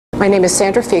My name is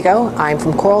Sandra Fico. I'm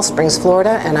from Coral Springs,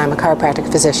 Florida, and I'm a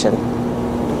chiropractic physician.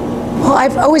 Well,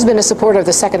 I've always been a supporter of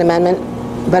the Second Amendment,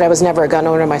 but I was never a gun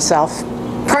owner myself,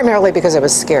 primarily because I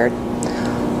was scared.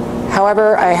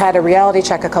 However, I had a reality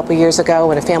check a couple years ago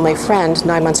when a family friend,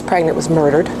 9 months pregnant, was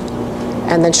murdered.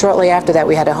 And then shortly after that,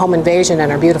 we had a home invasion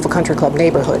in our beautiful country club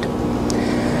neighborhood.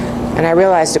 And I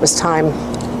realized it was time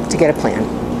to get a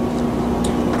plan.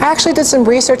 I actually did some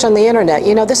research on the internet.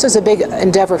 You know, this was a big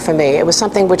endeavor for me. It was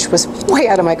something which was way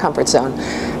out of my comfort zone.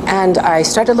 And I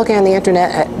started looking on the internet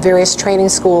at various training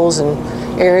schools and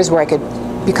areas where I could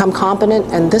become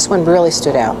competent, and this one really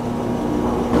stood out.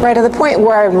 Right at the point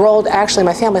where I enrolled, actually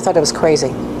my family thought I was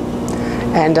crazy.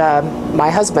 And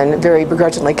my husband very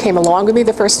begrudgingly came along with me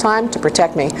the first time to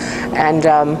protect me. And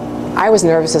I was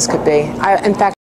nervous as could be. In fact,